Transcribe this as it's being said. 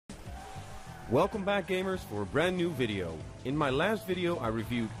Welcome back, gamers, for a brand new video. In my last video I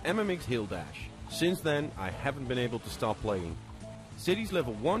reviewed MMX Hill Dash. Since then I haven't been able to stop playing. Cities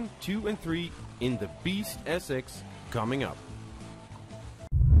level 1, 2 and 3 in the Beast SX coming up.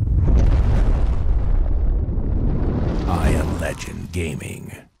 I Am Legend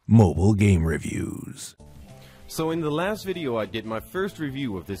Gaming Mobile Game Reviews. So in the last video I did my first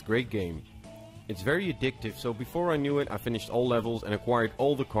review of this great game. It's very addictive, so before I knew it I finished all levels and acquired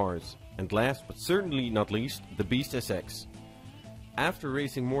all the cars. And last but certainly not least, the Beast SX. After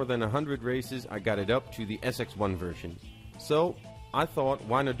racing more than 100 races I got it up to the SX1 version. So I thought,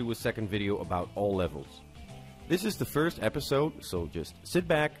 why not do a second video about all levels. This is the first episode, so just sit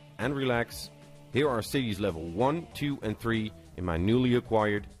back and relax. Here are cities level 1, 2 and 3 in my newly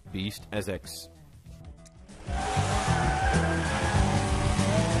acquired Beast SX.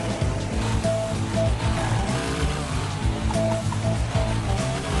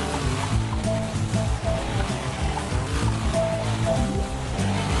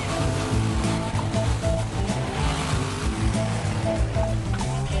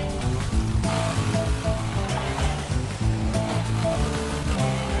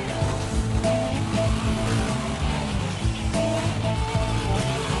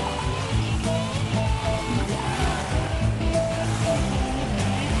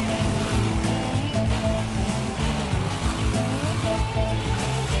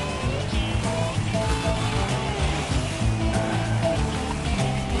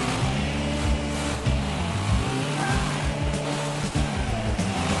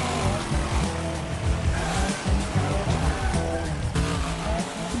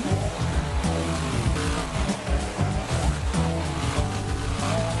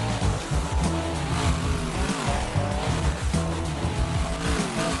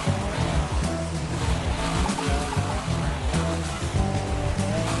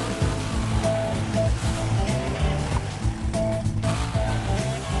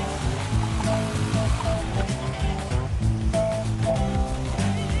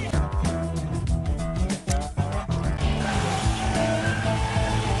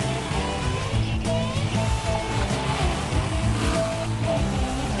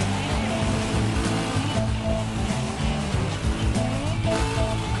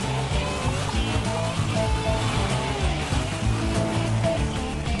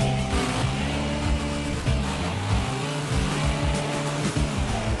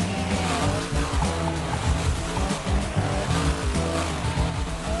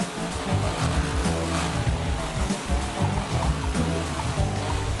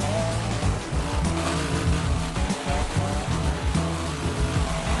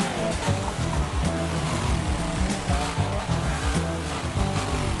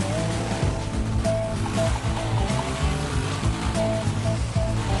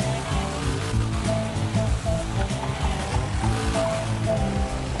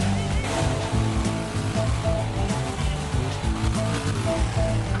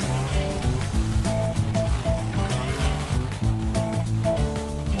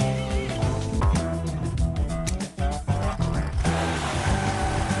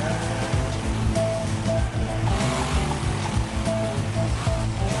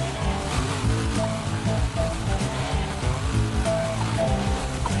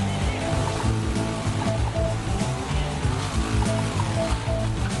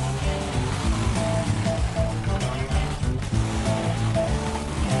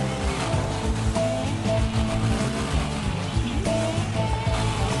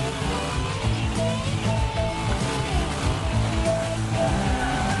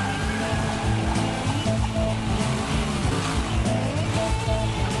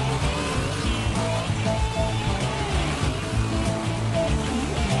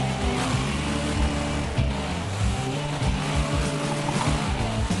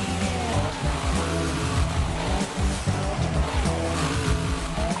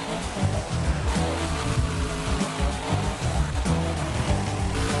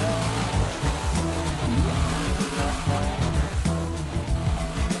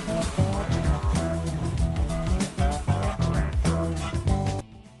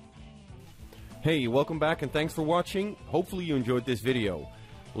 Hey, welcome back and thanks for watching. Hopefully you enjoyed this video.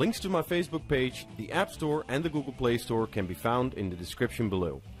 Links to my Facebook page, the App Store and the Google Play Store can be found in the description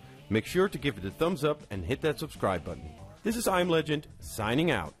below. Make sure to give it a thumbs up and hit that subscribe button. This is I Am Legend,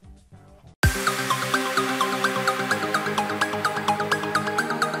 signing out.